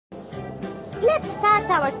Let's start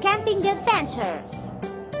our camping adventure.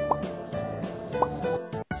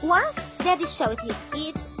 Once, Daddy showed his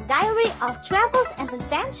kids Diary of Travels and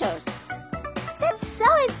Adventures. That's so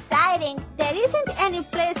exciting! There isn't any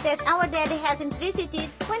place that our daddy hasn't visited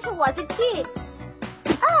when he was a kid.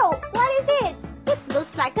 Oh, what is it? It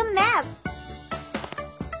looks like a map.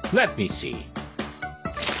 Let me see.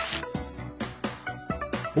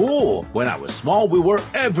 Oh, when I was small, we were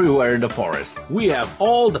everywhere in the forest. We have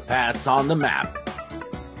all the paths on the map.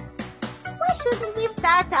 Why shouldn't we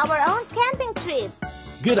start our own camping trip?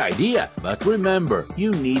 Good idea, but remember,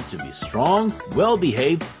 you need to be strong,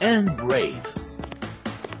 well-behaved, and brave.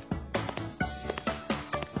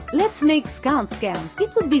 Let's make Scouts Camp.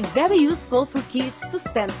 It would be very useful for kids to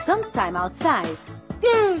spend some time outside.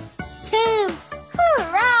 Yes, camp!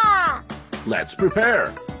 Hurrah! Let's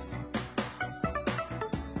prepare.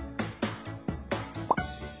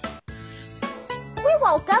 We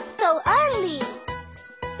woke up so early.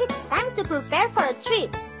 It's time to prepare for a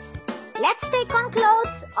trip. Let's take on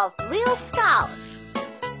clothes of real scouts.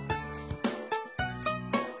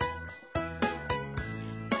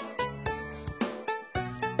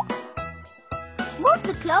 Move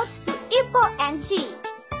the clothes to Hippo and G.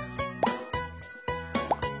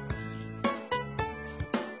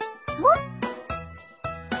 Move.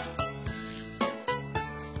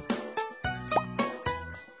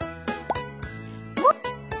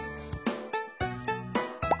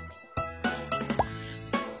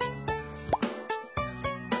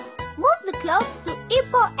 Move the clothes to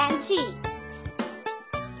Hippo and G.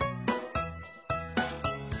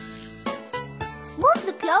 Move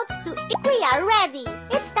the clothes to We are ready.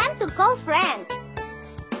 It's time to call friends.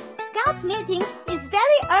 Scout meeting is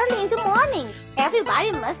very early in the morning.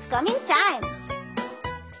 Everybody must come in time.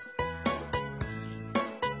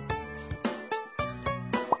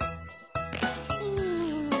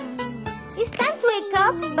 It's time to wake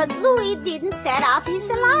up, but Louis didn't set up his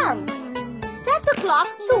alarm. Tap the clock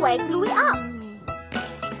to wake Louis up.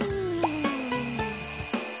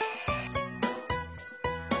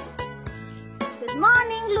 Good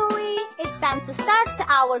morning, Louis. It's time to start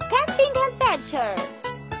our camping adventure.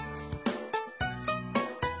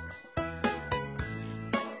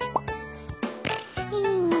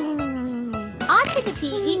 Archie the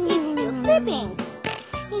piggy is still sleeping.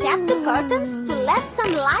 Tap the curtains to let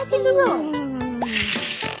some light in the room.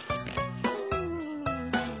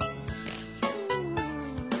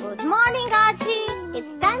 Good morning, Archie.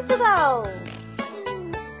 It's time to go.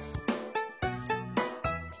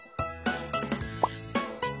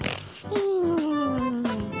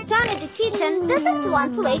 Tony the kitten doesn't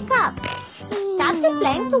want to wake up. Tap the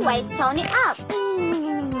plane to wake Tony up.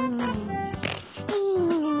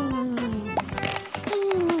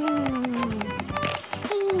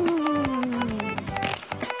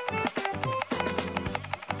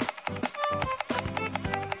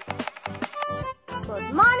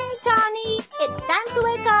 Good morning, Tony. It's time to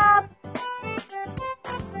wake up.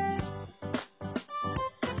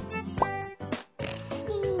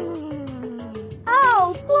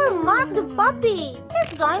 Oh, poor Mark the puppy.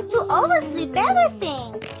 He's going to oversleep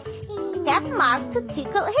everything. Tap Mark to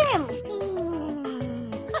tickle him.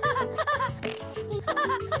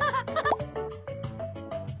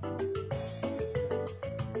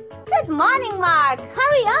 Good morning, Mark.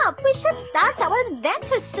 Hurry up. We should start our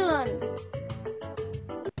adventure soon.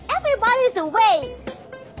 Everybody's awake.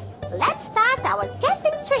 Let's start our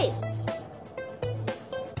camping trip.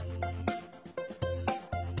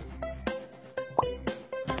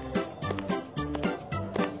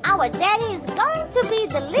 Our daddy is going to be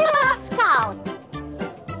the leader of scouts.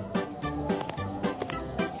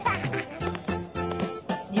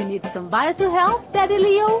 You need somebody to help, Daddy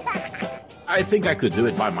Leo? I think I could do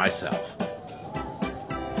it by myself.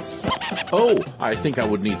 Oh, I think I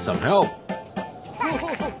would need some help.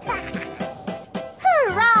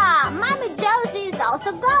 Hurrah! Mommy Josie is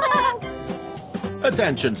also going.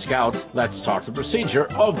 Attention, Scouts. Let's start the procedure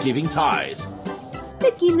of giving ties.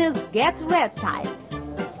 Beginners get red ties.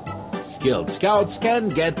 Skilled Scouts can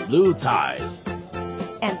get blue ties.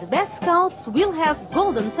 And the best scouts will have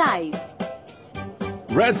golden ties.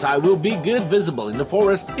 Red tie will be good visible in the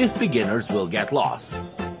forest if beginners will get lost.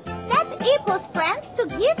 Tap Hippo's friends to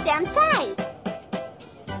give them ties.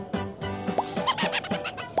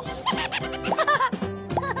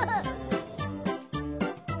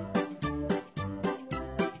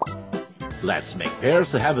 Let's make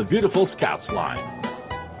pairs to have a beautiful Scouts line.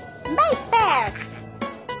 Make pairs.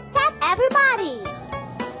 Tap everybody.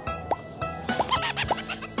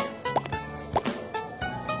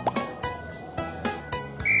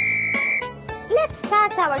 Let's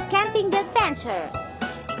start our camping adventure.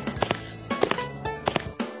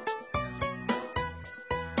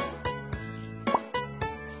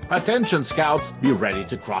 Attention, scouts, be ready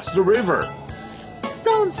to cross the river.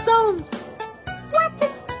 Stones, stones! What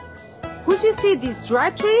the... Could you see this dry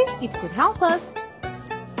tree? It could help us.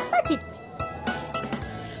 But it...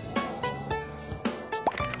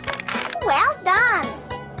 Well done!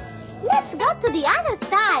 Let's go to the other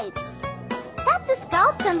side. Tap the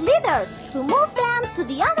scouts and leaders to move them to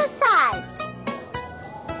the other side.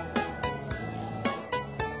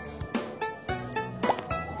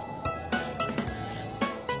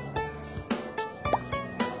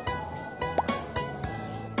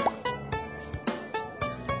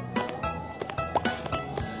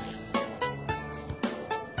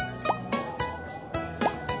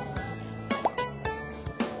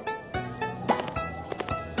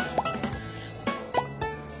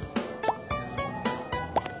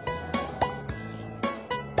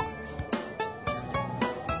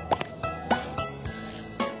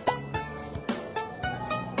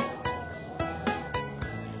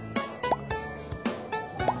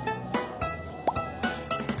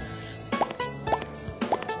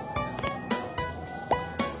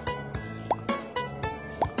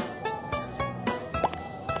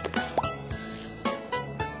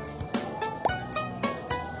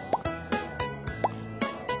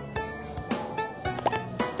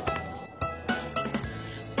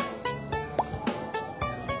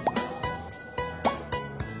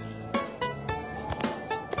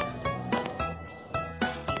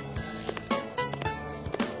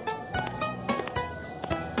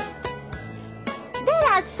 There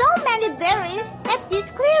are so many berries at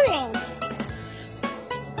this clearing.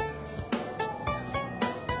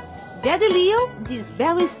 Daddy Leo, these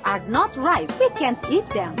berries are not ripe. We can't eat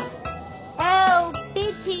them. Oh,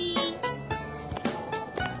 pity.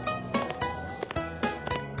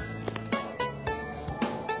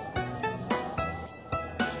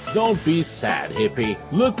 Don't be sad, Hippie.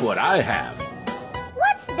 Look what I have.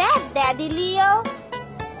 What's that, Daddy Leo?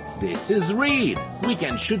 This is reed. We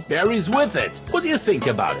can shoot berries with it. What do you think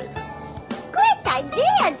about it? Great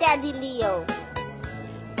idea, Daddy Leo.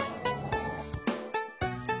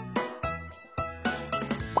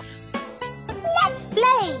 Let's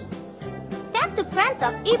play. Tap the friends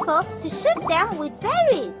of Hippo to shoot them with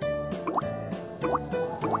berries.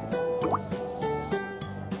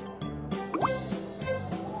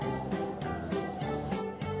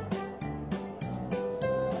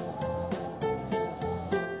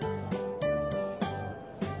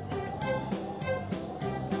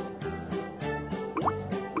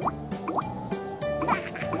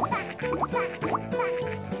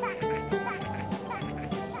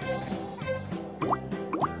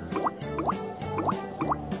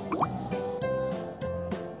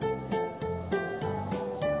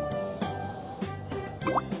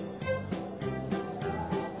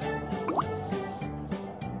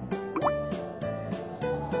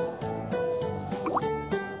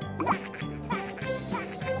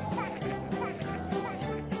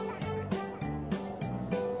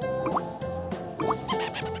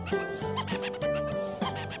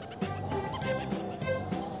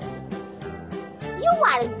 You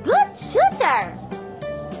are a good shooter.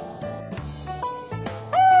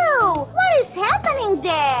 Oh, what is happening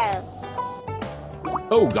there?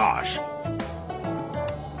 Oh gosh.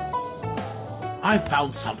 I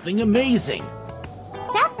found something amazing.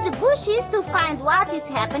 Tap the bushes to find what is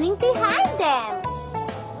happening behind them.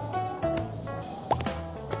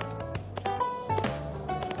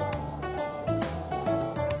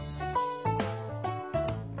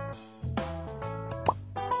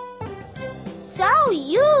 So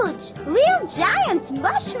huge! Real giant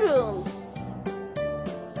mushrooms!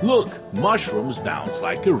 Look, mushrooms bounce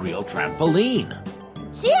like a real trampoline.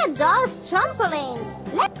 She adores trampolines.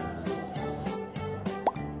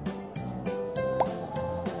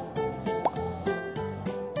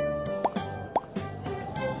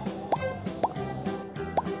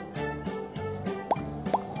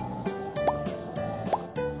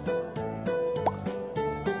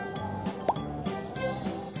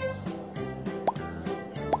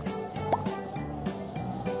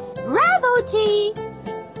 Bravo, G!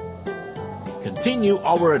 Continue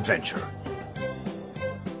our adventure.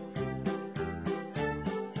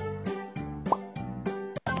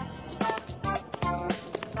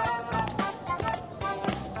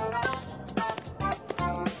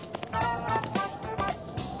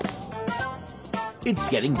 It's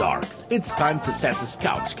getting dark. It's time to set the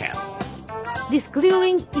scouts camp. This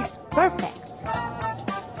clearing is perfect.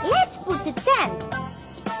 Let's put the tent.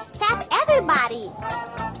 Tap everybody.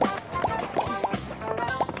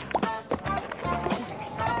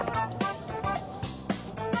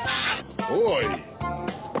 Oi!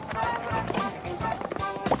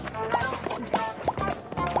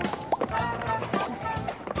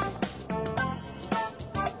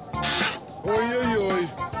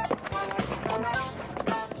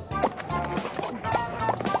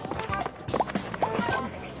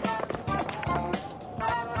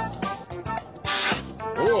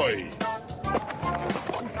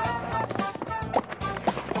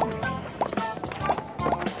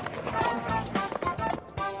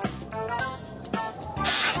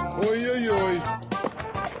 Oi, oi, oi.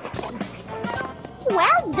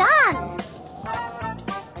 Well done!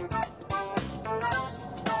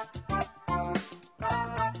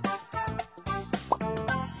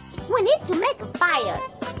 We need to make a fire.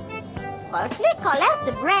 Firstly, collect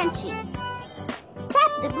the branches.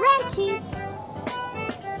 Cut the branches.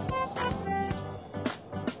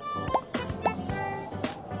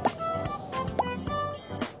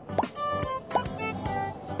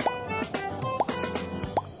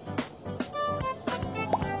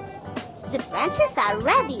 The branches are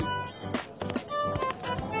ready.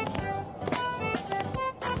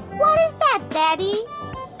 What is that, Daddy?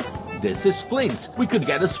 This is flint. We could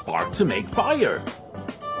get a spark to make fire.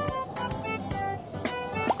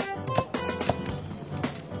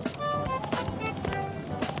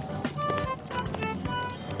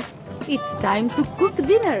 It's time to cook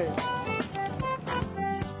dinner.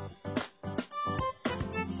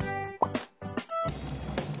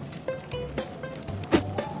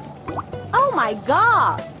 Oh my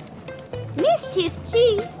God! Mischief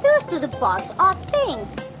G throws to the pots odd things.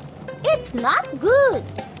 It's not good.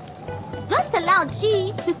 Don't allow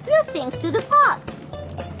G to throw things to the pot.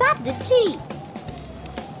 Tap the G.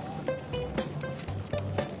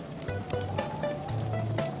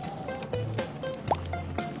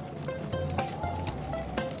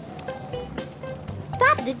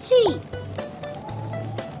 Tap the G.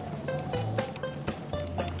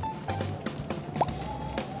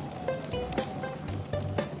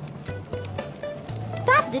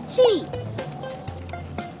 Tap the G.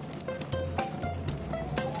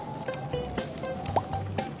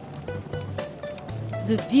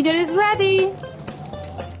 The dinner is ready.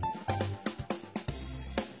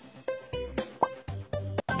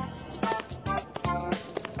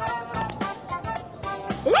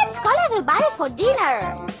 Let's call everybody for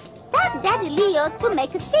dinner. Tap Daddy Leo to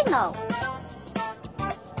make a signal.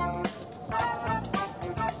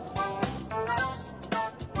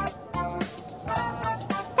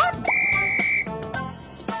 Tap.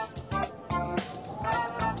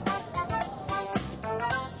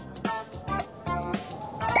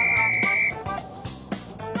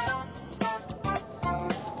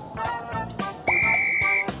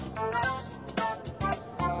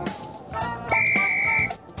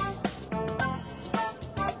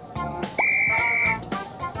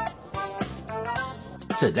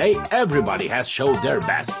 Today, everybody has showed their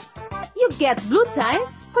best. You get blue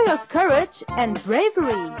ties for your courage and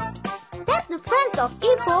bravery. Tap the friends of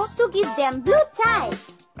Hippo to give them blue ties.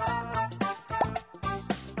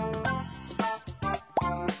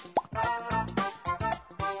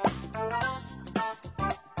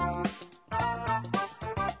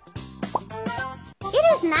 It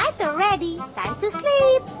is night already. Time to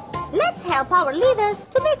sleep. Let's help our leaders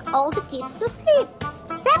to make all the kids to sleep.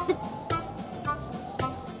 Tap the...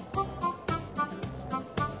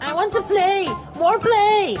 I want to play! More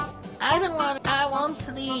play! I won't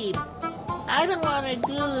sleep. I don't want to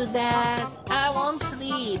do that. I won't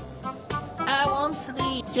sleep. I won't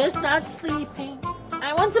sleep. Just not sleeping.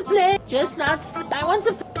 I want to play. Just not sleep. I want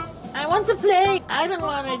to play. I don't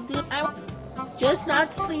want to do. Just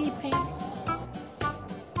not sleeping.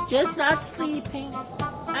 Just not sleeping.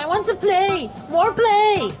 I want to play. More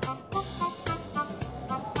play.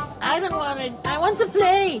 I want to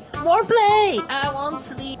play. More play. I won't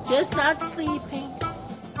sleep. Just not sleeping.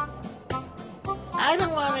 I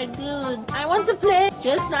don't want to do. I want to play.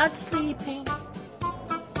 Just not sleeping.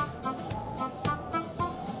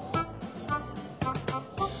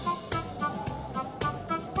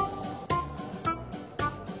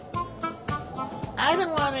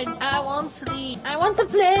 I won't sleep. I want to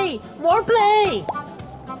play. More play.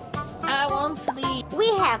 I won't sleep. We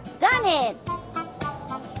have done it!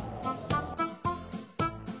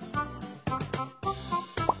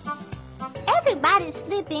 Everybody's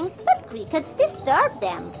sleeping, but crickets disturb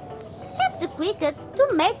them. Tap the crickets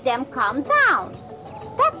to make them calm down.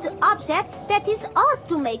 Tap the object that is odd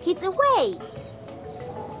to make it away.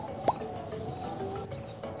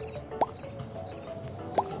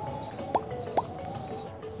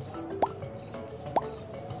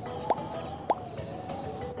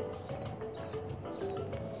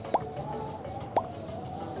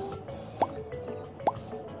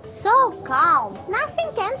 So calm,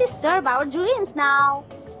 nothing can disturb our dreams now.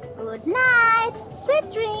 Good night,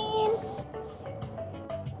 sweet dreams.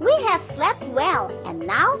 We have slept well and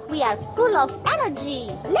now we are full of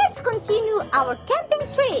energy. Let's continue our camping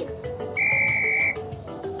trip.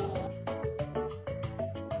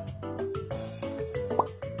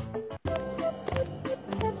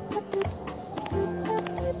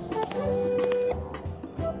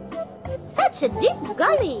 Such a deep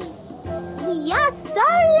gully. We are so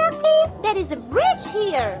lucky there is a bridge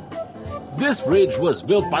here. This bridge was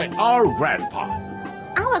built by our grandpa.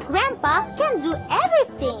 Our grandpa can do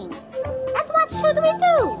everything. And what should we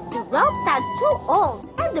do? The ropes are too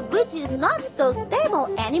old and the bridge is not so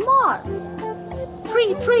stable anymore.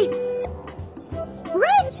 Tree, tree.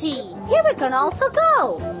 Richie, here we can also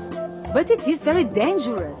go. But it is very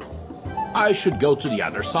dangerous. I should go to the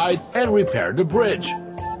other side and repair the bridge.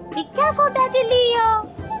 Be careful, Daddy Leo.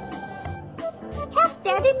 Help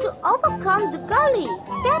Daddy to overcome the gully.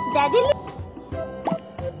 Tap Daddy Leo.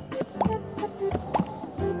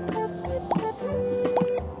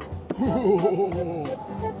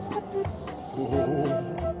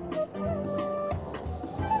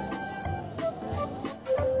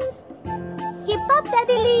 Keep up,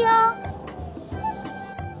 Daddy Leo.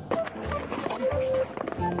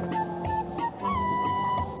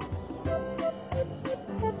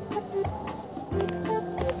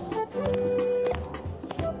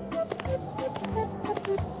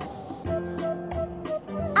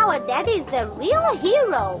 Our daddy is a real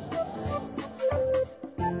hero.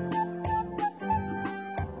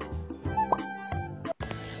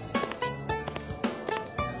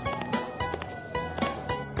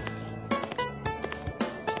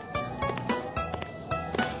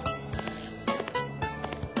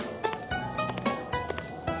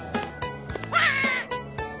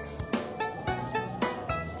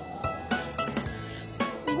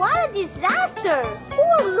 What a disaster!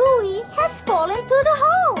 Poor Louie has fallen to the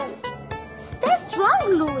hole. Stay strong,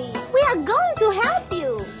 Louie. We are going to help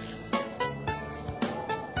you.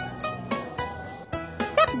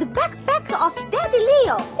 Tap the backpack of Daddy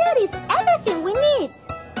Leo. That is everything we need.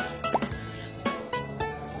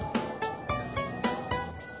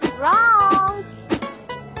 Wrong.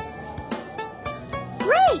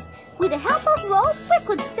 Great! With the help of rope, we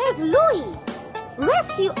could save Louie.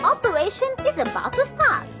 Rescue operation is about to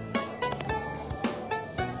start.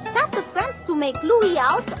 Tap the friends to make Louie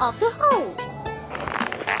out of the hole.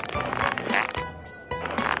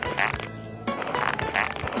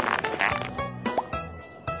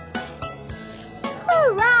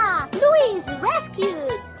 Hurrah! Louie is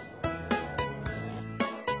rescued.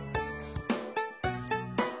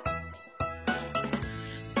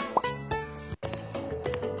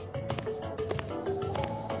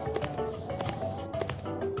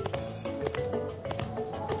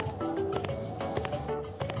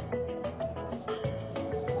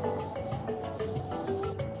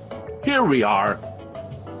 Here we are.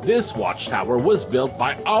 This watchtower was built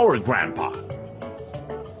by our grandpa.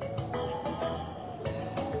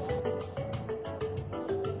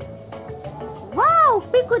 Wow!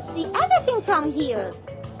 We could see everything from here.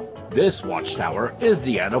 This watchtower is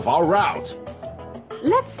the end of our route.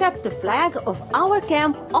 Let's set the flag of our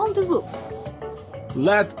camp on the roof.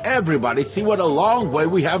 Let everybody see what a long way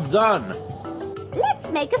we have done. Let's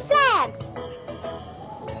make a flag.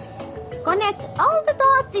 Connect all the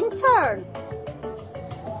dots in turn.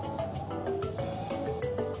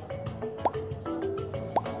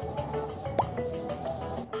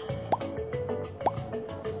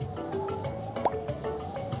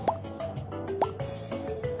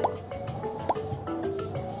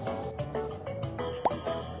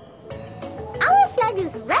 Our flag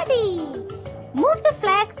is ready. Move the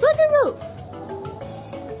flag to the roof.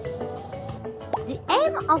 The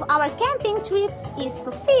aim of our camping trip is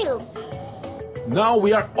fulfilled. Now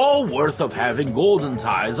we are all worth of having golden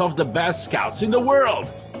ties of the best scouts in the world.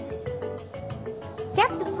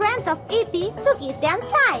 Tap the friends of Ippy to give them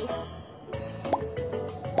ties.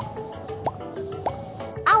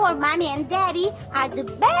 Our mommy and daddy are the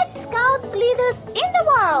best scouts leaders in the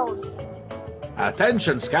world.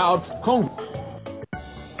 Attention, scouts.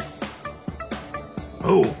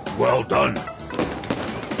 Oh, well done.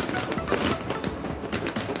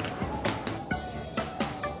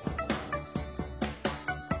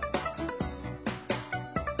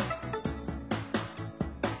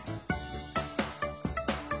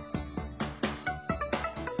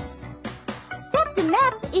 Tap the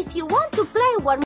map if you want to play one